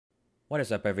What is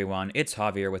up, everyone? It's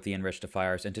Javier with the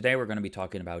Enrichtifyers, and today we're going to be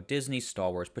talking about Disney's Star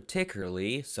Wars,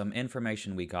 particularly some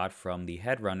information we got from the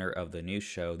headrunner of the new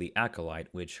show, The Acolyte,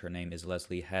 which her name is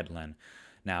Leslie Headland.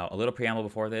 Now, a little preamble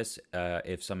before this,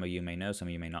 if some of you may know, some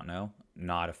of you may not know,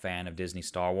 not a fan of Disney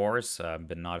Star Wars,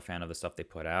 been not a fan of the stuff they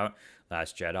put out.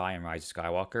 Last Jedi and Rise of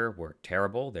Skywalker were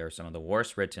terrible. They're some of the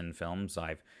worst written films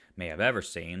I may have ever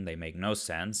seen. They make no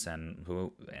sense, and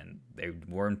they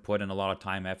weren't put in a lot of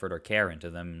time, effort, or care into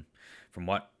them, from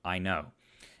what I know.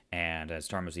 And as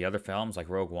far as the other films, like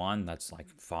Rogue One, that's like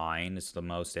fine. It's the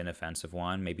most inoffensive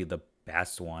one, maybe the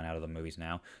best one out of the movies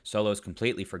now. Solo is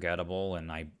completely forgettable, and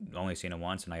I've only seen it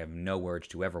once, and I have no urge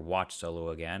to ever watch Solo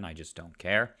again. I just don't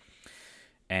care.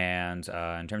 And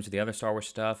in terms of the other Star Wars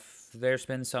stuff, there's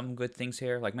been some good things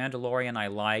here. Like Mandalorian, I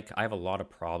like. I have a lot of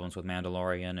problems with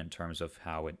Mandalorian in terms of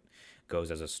how it goes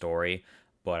as a story.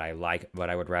 But I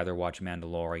would rather watch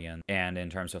Mandalorian. And in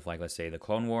terms of, like, let's say the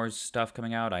Clone Wars stuff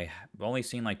coming out, I've only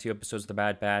seen like 2 episodes of The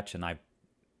Bad Batch, and I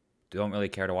don't really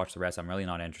care to watch the rest. I'm really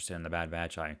not interested in The Bad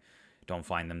Batch. I don't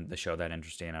find the show that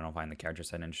interesting. I don't find the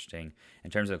characters that interesting. In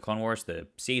terms of the Clone Wars, the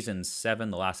season 7,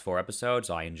 the last 4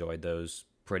 episodes, I enjoyed those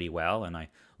pretty well, and I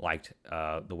liked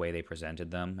the way they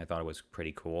presented them. I thought it was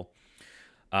pretty cool.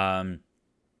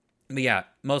 But yeah,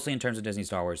 mostly in terms of Disney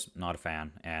Star Wars, not a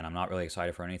fan, and I'm not really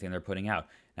excited for anything they're putting out.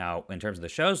 Now, in terms of the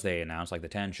shows they announced, like the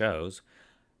 10 shows,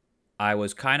 I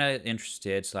was kind of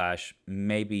interested /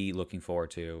 maybe looking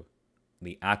forward to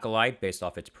The Acolyte, based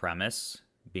off its premise,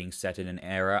 being set in an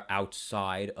era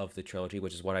outside of the trilogy,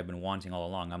 which is what I've been wanting all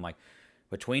along. I'm like,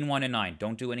 between 1 and 9,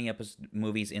 don't do any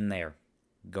movies in there.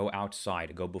 Go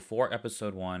outside. Go before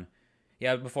episode 1.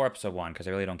 Yeah, before episode 1, because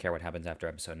I really don't care what happens after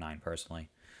episode 9, personally.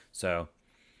 So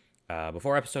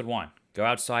before episode 1, go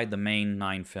outside the main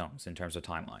 9 films in terms of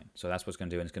timeline. So that's what's going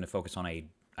to do, and it's going to focus on I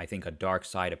think a dark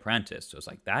side apprentice. So it's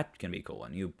like, that can be cool, a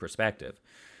new perspective.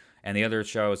 And the other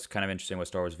show is kind of interesting with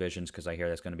Star Wars Visions, because I hear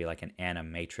that's going to be like an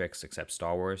animatrix, except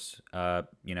Star Wars,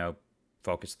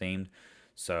 focus themed.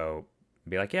 So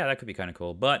be like, yeah, that could be kind of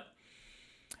cool. But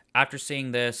after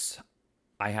seeing this,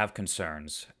 I have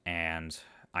concerns, and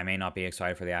I may not be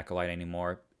excited for The Acolyte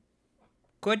anymore.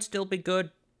 Could still be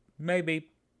good, maybe,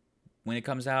 when it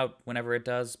comes out, whenever it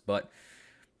does, but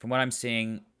from what I'm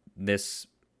seeing, this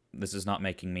is not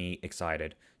making me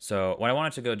excited. So what I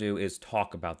wanted to go do is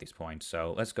talk about these points.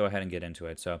 So let's go ahead and get into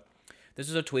it. So this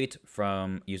is a tweet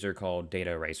from a user called Data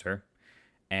Eraser,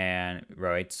 and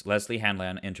writes, Leslie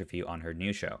Hanlan interview on her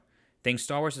new show. Thinks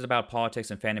Star Wars is about politics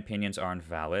and fan opinions aren't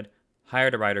valid.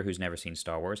 Hired a writer who's never seen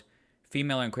Star Wars.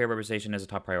 Female and queer representation is a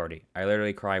top priority. I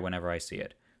literally cry whenever I see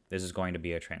it. This is going to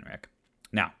be a train wreck.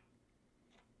 Now,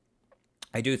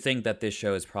 I do think that this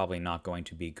show is probably not going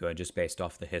to be good, just based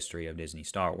off the history of Disney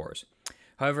Star Wars.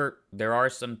 However, there are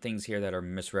some things here that are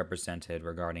misrepresented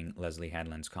regarding Leslie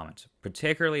Headland's comments,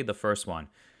 particularly the first one.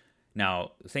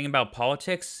 Now, the thing about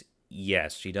politics,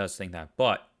 yes, she does think that,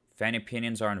 but fan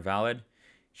opinions aren't valid.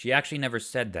 She actually never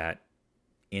said that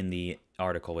in the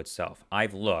article itself.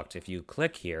 I've looked. If you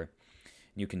click here,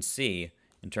 you can see,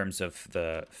 in terms of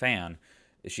the fan,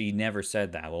 she never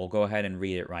said that. We'll go ahead and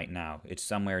read it right now. It's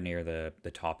somewhere near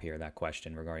the top here, that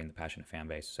question regarding the passionate fan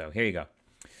base. So here you go.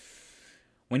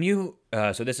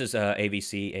 So this is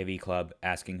AVC, AV Club,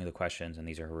 asking the questions, and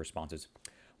these are her responses.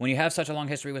 When you have such a long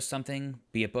history with something,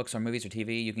 be it books or movies or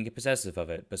TV, you can get possessive of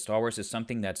it. But Star Wars is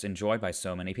something that's enjoyed by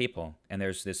so many people, and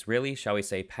there's this really, shall we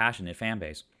say, passionate fan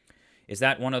base. Is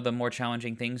that one of the more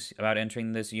challenging things about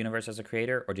entering this universe as a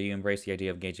creator, or do you embrace the idea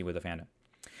of engaging with the fandom?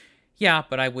 Yeah,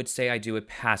 but I would say I do it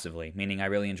passively, meaning I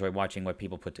really enjoy watching what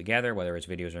people put together, whether it's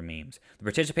videos or memes. The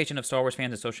participation of Star Wars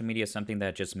fans in social media is something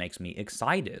that just makes me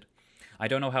excited. I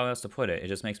don't know how else to put it. It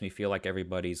just makes me feel like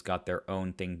everybody's got their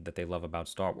own thing that they love about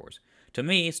Star Wars. To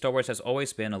me, Star Wars has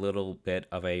always been a little bit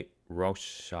of a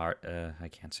I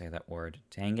can't say that word,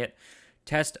 dang it,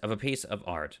 test of a piece of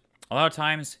art. A lot of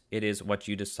times, it is what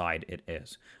you decide it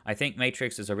is. I think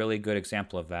Matrix is a really good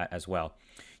example of that as well.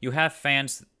 You have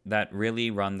fans that really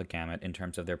run the gamut in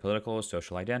terms of their political or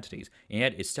social identities, and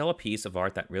yet it's still a piece of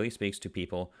art that really speaks to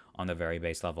people on the very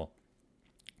base level.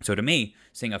 So to me,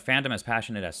 seeing a fandom as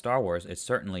passionate as Star Wars is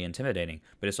certainly intimidating,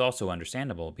 but it's also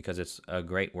understandable because it's a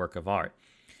great work of art.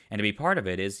 And to be part of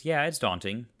it is, yeah, it's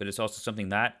daunting, but it's also something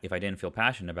that, if I didn't feel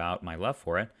passionate about my love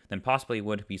for it, then possibly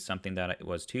would be something that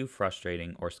was too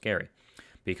frustrating or scary.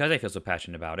 Because I feel so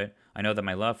passionate about it, I know that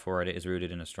my love for it is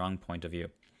rooted in a strong point of view.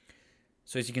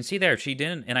 So as you can see there, she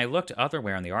didn't, and I looked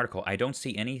otherwhere in the article, I don't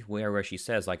see anywhere where she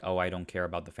says, like, oh, I don't care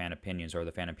about the fan opinions, or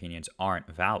the fan opinions aren't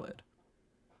valid.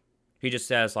 She just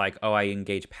says, like, oh, I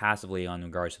engage passively on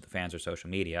regards to the fans or social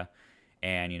media,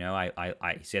 And,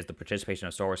 I see as the participation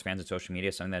of Star Wars fans in social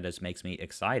media something that just makes me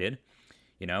excited,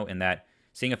 in that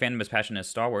seeing a fandom as passionate as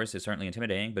Star Wars is certainly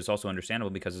intimidating, but it's also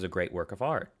understandable because it's a great work of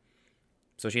art.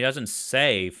 So she doesn't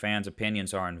say fans'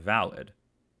 opinions are invalid.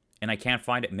 And I can't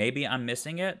find it. Maybe I'm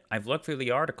missing it. I've looked through the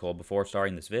article before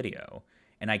starting this video,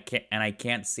 and I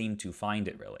can't seem to find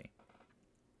it really.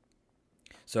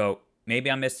 So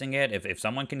maybe I'm missing it. If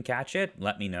someone can catch it,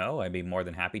 let me know. I'd be more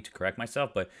than happy to correct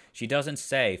myself. But she doesn't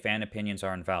say fan opinions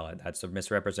are invalid. That's a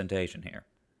misrepresentation here.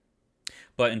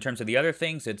 But in terms of the other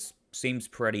things, it seems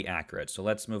pretty accurate. So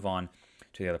let's move on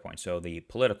to the other point. So the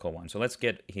political one. So let's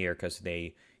get here because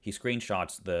he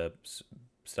screenshots the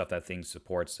stuff that things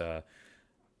supports the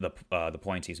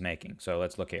points he's making. So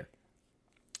let's look here.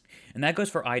 And that goes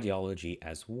for ideology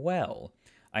as well.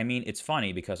 I mean, it's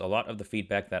funny because a lot of the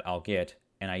feedback that I'll get,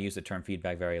 and I use the term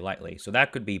feedback very lightly, so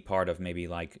that could be part of maybe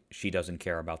like she doesn't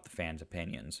care about the fans'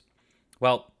 opinions.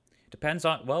 Well, depends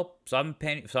on, well, some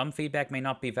feedback may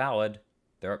not be valid.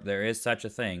 There is such a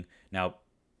thing. Now,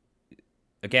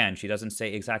 again, she doesn't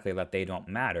say exactly that they don't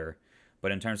matter,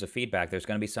 but in terms of feedback, there's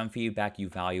going to be some feedback you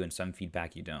value and some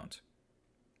feedback you don't.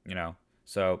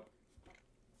 So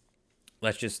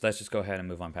let's just go ahead and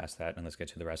move on past that, and let's get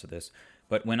to the rest of this.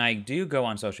 But when I do go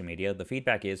on social media, the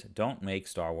feedback is, don't make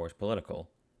Star Wars political.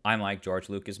 I'm like, George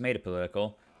Lucas made it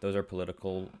political. Those are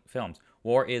political films.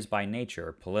 War is by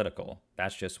nature political.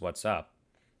 That's just what's up.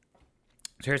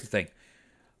 So here's the thing.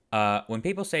 When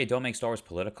people say don't make Star Wars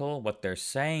political, what they're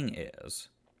saying is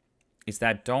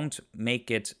that don't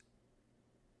make it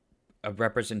a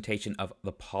representation of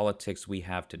the politics we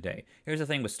have today. Here's the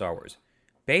thing with Star Wars.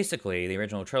 Basically, the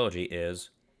original trilogy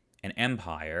is an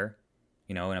empire,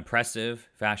 an oppressive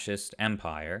fascist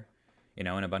empire, and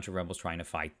a bunch of rebels trying to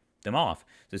fight them off.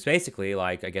 So it's basically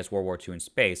like, I guess, World War II in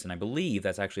space, and I believe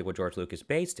that's actually what George Lucas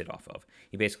based it off of.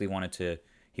 He basically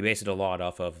he based it a lot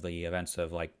off of the events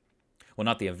of well,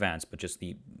 not the events, but just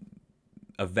the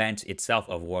event itself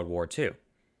of World War II.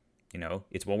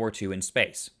 It's World War II in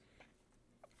space.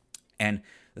 And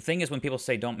the thing is, when people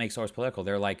say don't make Star Wars political,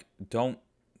 they're like, don't.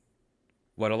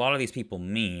 What a lot of these people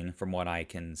mean, from what I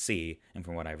can see and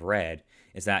from what I've read,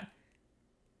 is that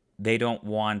they don't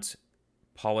want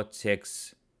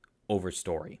politics over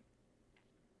story.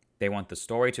 They want the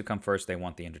story to come first. They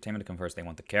want the entertainment to come first. They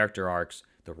want the character arcs,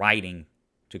 the writing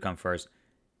to come first,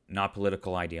 not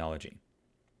political ideology.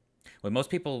 When most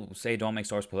people say don't make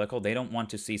Star Wars political, they don't want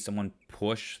to see someone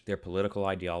push their political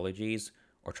ideologies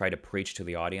or try to preach to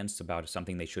the audience about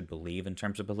something they should believe in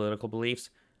terms of political beliefs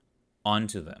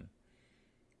onto them.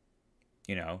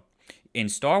 In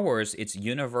Star Wars, it's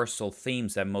universal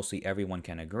themes that mostly everyone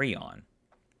can agree on.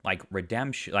 Like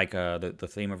redemption, like the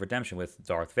theme of redemption with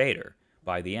Darth Vader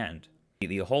by the end.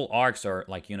 The whole arcs are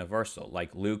like universal,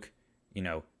 like Luke,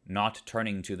 not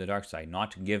turning to the dark side,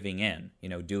 not giving in,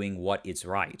 doing what is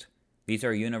right. These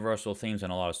are universal themes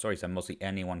in a lot of stories that mostly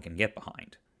anyone can get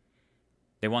behind.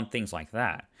 They want things like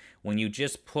that. When you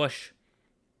just push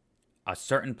a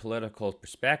certain political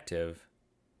perspective,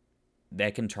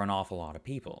 that can turn off a lot of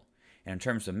people. And in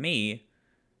terms of me,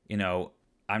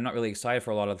 I'm not really excited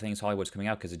for a lot of the things Hollywood's coming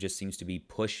out because it just seems to be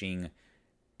pushing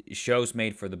shows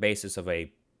made for the basis of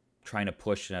trying to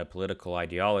push a political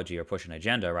ideology or push an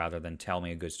agenda rather than tell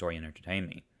me a good story and entertain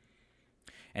me.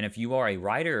 And if you are a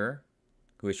writer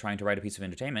who is trying to write a piece of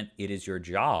entertainment, it is your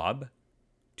job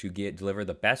to deliver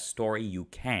the best story you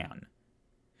can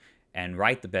and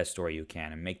write the best story you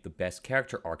can and make the best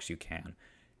character arcs you can.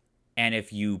 And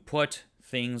if you put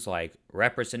things like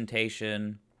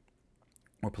representation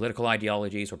or political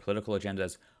ideologies or political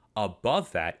agendas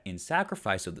above that in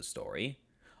sacrifice of the story,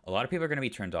 a lot of people are going to be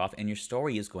turned off and your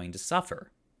story is going to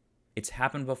suffer. It's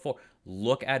happened before.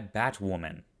 Look at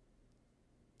Batwoman.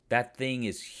 That thing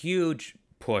is huge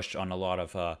push on a lot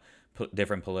of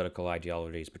different political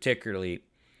ideologies, particularly,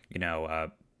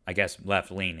 I guess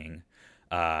left-leaning,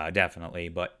 definitely,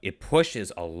 but it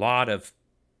pushes a lot of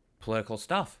political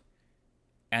stuff.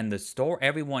 And the story,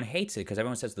 everyone hates it because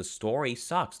everyone says the story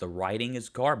sucks. The writing is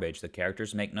garbage. The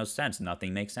characters make no sense.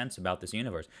 Nothing makes sense about this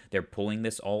universe. They're pulling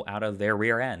this all out of their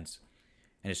rear ends.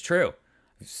 And it's true.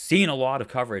 I've seen a lot of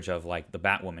coverage of the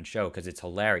Batwoman show because it's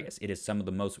hilarious. It is some of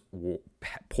the most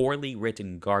poorly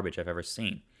written garbage I've ever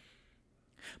seen.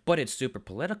 But it's super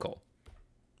political.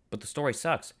 But the story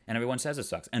sucks. And everyone says it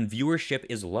sucks. And viewership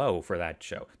is low for that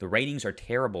show. The ratings are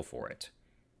terrible for it.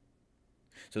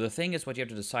 So the thing is, what you have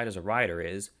to decide as a writer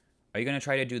is, are you going to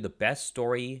try to do the best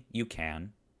story you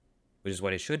can, which is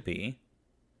what it should be,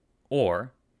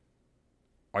 or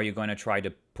are you going to try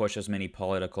to push as many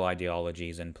political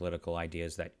ideologies and political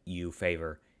ideas that you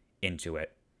favor into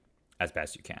it as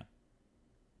best you can?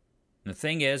 And the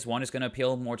thing is, one is going to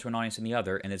appeal more to an audience than the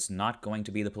other, and it's not going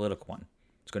to be the political one.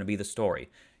 It's going to be the story.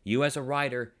 You as a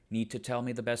writer need to tell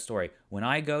me the best story. When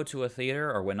I go to a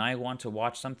theater or when I want to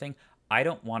watch something, I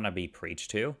don't want to be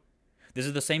preached to. This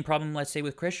is the same problem, let's say,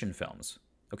 with Christian films.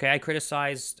 Okay,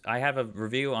 I have a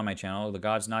review on my channel, The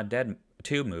God's Not Dead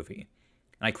 2 movie.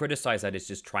 And I criticize that it's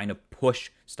just trying to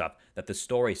push stuff, that the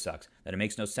story sucks, that it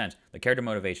makes no sense, the character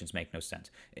motivations make no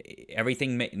sense.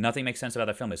 Nothing makes sense about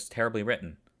the film. It's terribly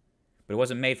written. But it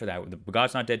wasn't made for that. The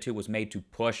God's Not Dead 2 was made to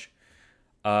push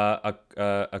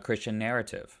a Christian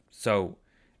narrative. So,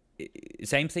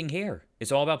 same thing here.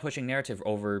 It's all about pushing narrative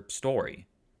over story.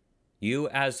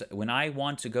 When I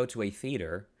want to go to a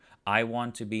theater, I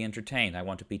want to be entertained. I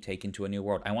want to be taken to a new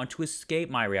world. I want to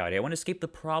escape my reality. I want to escape the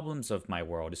problems of my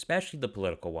world, especially the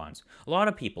political ones. A lot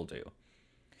of people do.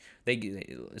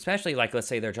 Especially, like, let's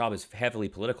say their job is heavily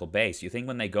political based. You think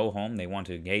when they go home, they want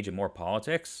to engage in more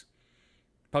politics?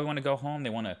 Probably want to go home. They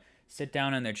want to sit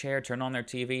down in their chair, turn on their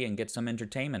TV, and get some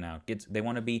entertainment out. They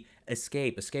want to be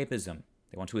escapism.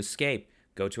 They want to escape,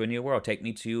 go to a new world, take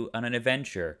me to an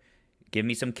adventure. Give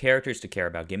me some characters to care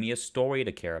about. Give me a story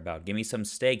to care about. Give me some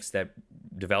stakes that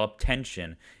develop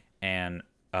tension and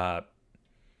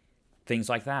things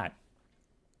like that.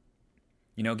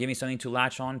 You know, give me something to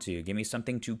latch onto. Give me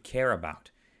something to care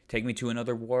about. Take me to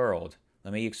another world.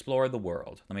 Let me explore the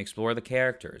world. Let me explore the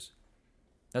characters.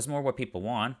 That's more what people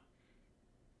want.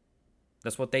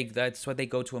 That's what they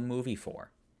go to a movie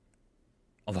for.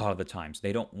 A lot of the times.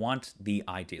 They don't want the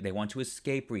idea. They want to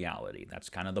escape reality. That's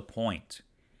kind of the point.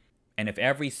 And if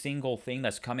every single thing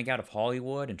that's coming out of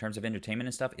Hollywood in terms of entertainment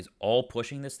and stuff is all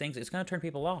pushing these things, it's going to turn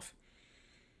people off.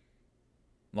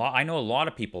 Well, I know a lot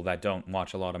of people that don't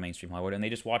watch a lot of mainstream Hollywood, and they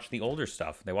just watch the older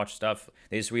stuff. They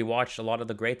just rewatch a lot of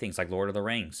the great things like Lord of the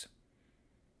Rings.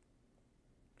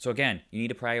 So again, you need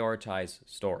to prioritize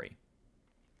story.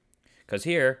 Because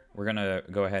here, we're going to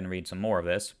go ahead and read some more of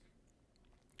this.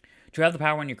 To have the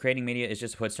power when you're creating media is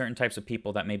just to put certain types of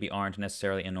people that maybe aren't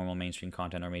necessarily in normal mainstream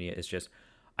content or media. It's just...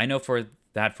 I know for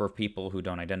people who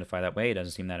don't identify that way, it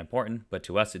doesn't seem that important, but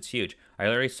to us, it's huge. I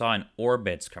literally saw an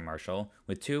Orbitz commercial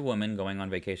with two women going on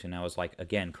vacation, and I was like,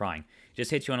 again, crying. It just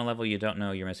hits you on a level you don't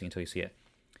know you're missing until you see it.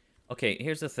 Okay,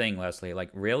 here's the thing, Leslie. Like,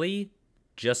 really?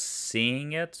 Just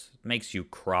seeing it makes you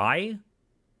cry?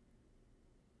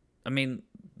 I mean,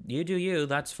 you do you,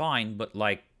 that's fine, but,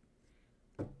 like,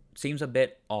 seems a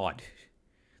bit odd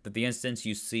that the instance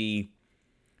you see...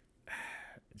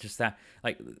 Just that,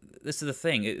 like, this is the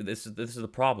thing. This is the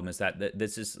problem, is that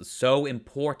this is so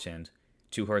important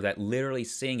to her that literally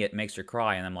seeing it makes her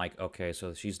cry. And I'm like, okay,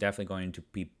 so she's definitely going to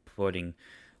be putting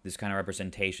this kind of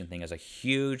representation thing as a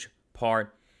huge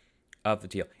part of the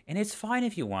deal. And it's fine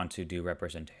if you want to do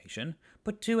representation,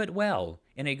 but do it well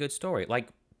in a good story, like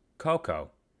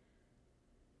Coco.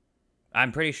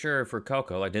 I'm pretty sure for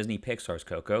Coco, like Disney Pixar's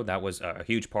Coco, that was a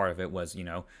huge part of it was, you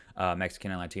know,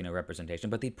 Mexican and Latino representation.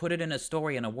 But they put it in a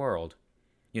story in a world,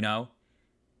 you know?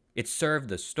 It served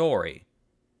the story,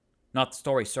 not the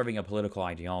story serving a political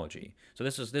ideology. So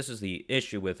this is the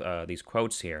issue with these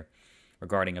quotes here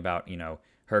regarding about, you know,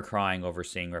 her crying over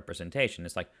seeing representation.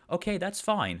 It's like, okay, that's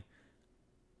fine,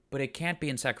 but it can't be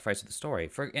in sacrifice of the story.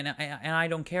 And I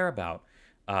don't care about...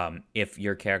 if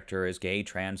your character is gay,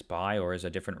 trans, bi, or is a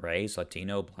different race,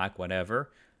 Latino, black,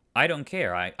 whatever, I don't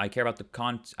care. I care about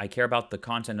the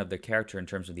content of the character in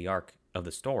terms of the arc of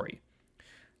the story,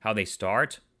 how they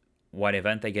start, what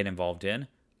event they get involved in,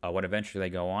 what adventure they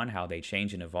go on, how they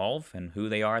change and evolve, and who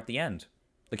they are at the end,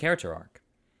 the character arc.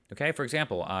 Okay, for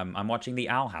example, I'm watching The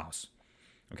Owl House.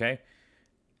 Okay,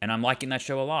 and I'm liking that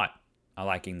show a lot. I'm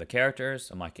liking the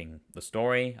characters, I'm liking the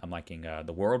story, I'm liking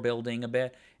the world building a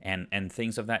bit, and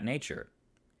things of that nature.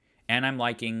 And I'm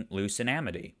liking Luce and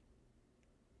Amity,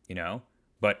 you know?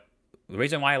 But the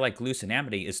reason why I like Luce and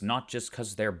Amity is not just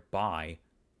because they're bi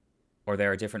or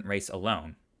they're a different race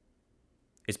alone.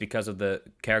 It's because of the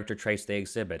character traits they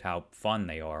exhibit, how fun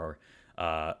they are,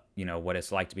 or, you know, what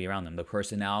it's like to be around them, the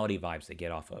personality vibes they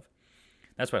get off of.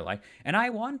 That's what I like. And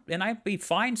I'd be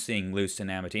fine seeing Luce and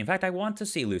Amity. In fact, I want to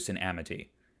see Luce and Amity,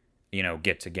 you know,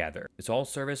 get together. It's all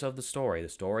service of the story. The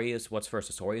story is what's first.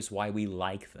 The story is why we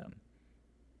like them.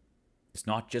 It's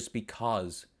not just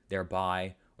because they're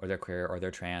bi, or they're queer, or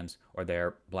they're trans, or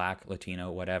they're black, Latino,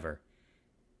 whatever.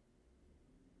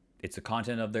 It's the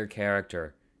content of their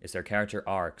character. It's their character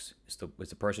arcs. It's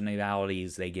the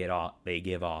personalities they give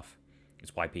off.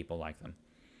 It's why people like them.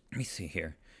 Let me see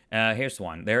here. Here's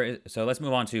one. So let's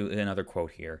move on to another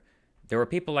quote here. There were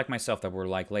people like myself that were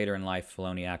like later in life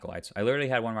Filoni acolytes. I literally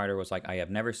had one writer who was like, I have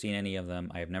never seen any of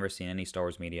them. I have never seen any Star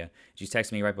Wars media. She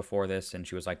texted me right before this, and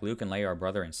she was like, Luke and Leia are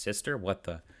brother and sister? What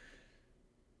the...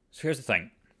 So here's the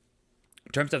thing.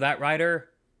 In terms of that writer,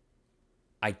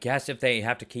 I guess if they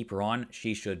have to keep her on,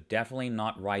 she should definitely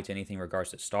not write anything in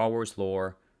regards to Star Wars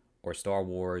lore or Star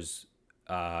Wars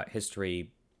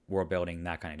history, world building,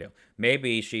 that kind of deal.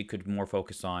 Maybe she could more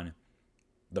focus on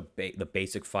the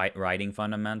basic writing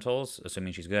fundamentals,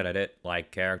 assuming she's good at it,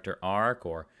 like character arc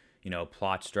or,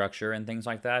 plot structure and things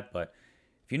like that. But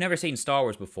if you've never seen Star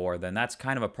Wars before, then that's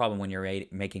kind of a problem when you're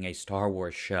making a Star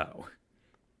Wars show.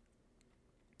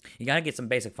 You gotta get some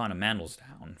basic fundamentals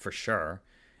down, for sure.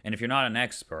 And if you're not an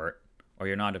expert, or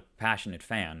you're not a passionate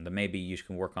fan, then maybe you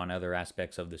can work on other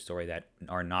aspects of the story that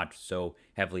are not so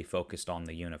heavily focused on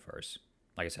the universe.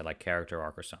 Like I said, like character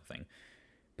arc or something.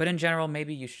 But in general,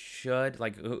 maybe you should,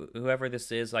 like, whoever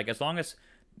this is, like, as long as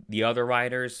the other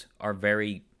writers are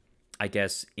very, I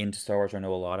guess, into Star Wars or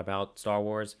know a lot about Star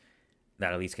Wars,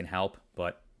 that at least can help.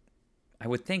 But I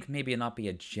would think maybe it not be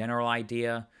a general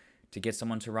idea to get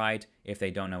someone to write if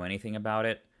they don't know anything about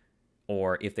it.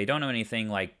 Or if they don't know anything,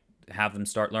 like, have them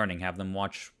start learning, have them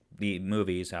watch the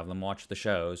movies, have them watch the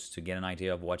shows to get an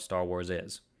idea of what Star Wars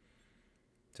is.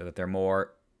 So that they're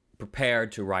more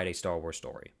prepared to write a Star Wars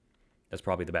story. That's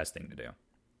probably the best thing to do.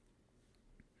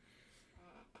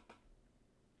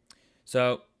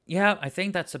 So, yeah, I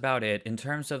think that's about it. In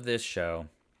terms of this show,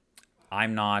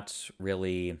 I'm not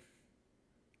really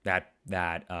that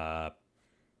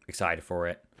excited for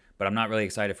it. But I'm not really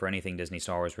excited for anything Disney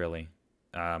Star Wars, really.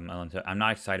 I'm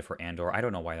not excited for Andor. I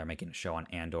don't know why they're making a show on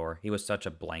Andor. He was such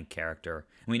a blank character.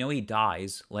 And we know he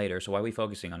dies later, so why are we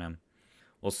focusing on him?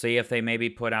 We'll see if they maybe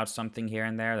put out something here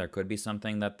and there. There could be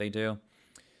something that they do.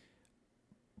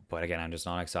 But again, I'm just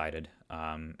not excited.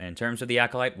 And in terms of the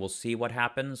Acolyte, we'll see what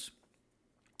happens.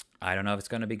 I don't know if it's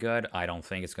going to be good. I don't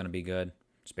think it's going to be good.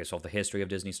 Just based off the history of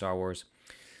Disney Star Wars.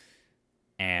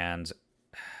 And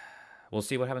we'll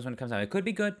see what happens when it comes out. It could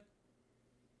be good.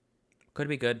 Could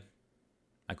be good.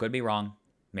 I could be wrong.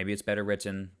 Maybe it's better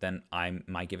written than I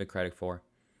might give it credit for.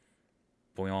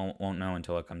 But we won't know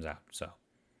until it comes out. So,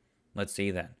 let's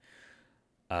see then.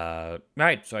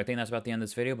 Right, so I think that's about the end of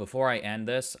this video. Before I end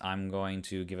this, I'm going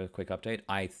to give a quick update.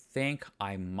 I think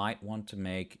I might want to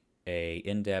make a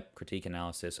in-depth critique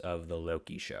analysis of the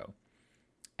Loki show.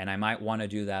 And I might want to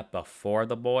do that before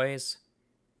The Boys,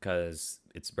 because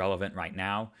it's relevant right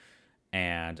now.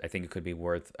 And I think it could be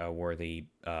a worthy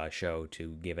show to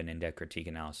give an in-depth critique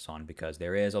analysis on, because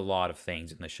there is a lot of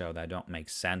things in the show that don't make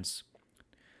sense.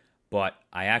 But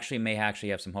I may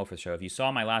have some hope for the show. If you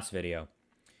saw my last video,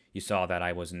 you saw that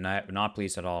I was not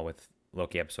pleased at all with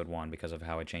Loki Episode 1 because of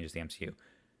how it changes the MCU.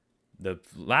 The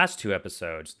last two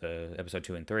episodes, the Episode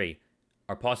 2 and 3,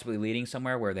 are possibly leading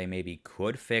somewhere where they maybe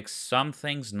could fix some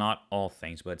things, not all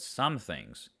things, but some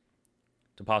things,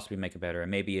 to possibly make it better.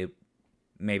 And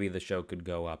maybe the show could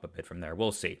go up a bit from there.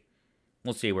 We'll see.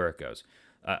 We'll see where it goes.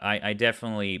 I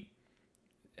definitely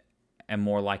am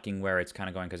more liking where it's kind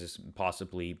of going, because it's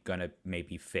possibly going to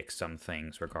maybe fix some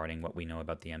things regarding what we know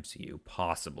about the MCU.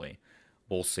 Possibly.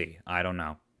 We'll see. I don't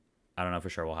know. I don't know for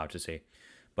sure. We'll have to see.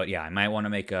 But yeah, I might want to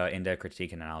make an in-depth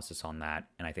critique and analysis on that,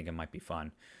 and I think it might be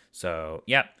fun. So,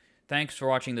 yeah. Thanks for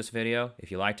watching this video.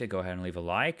 If you liked it, go ahead and leave a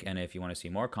like. And if you want to see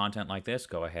more content like this,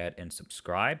 go ahead and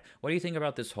subscribe. What do you think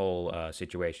about this whole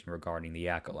situation regarding the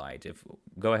Acolyte?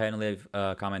 Go ahead and leave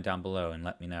a comment down below and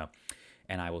let me know.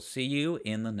 And I will see you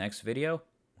in the next video,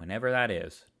 whenever that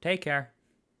is. Take care.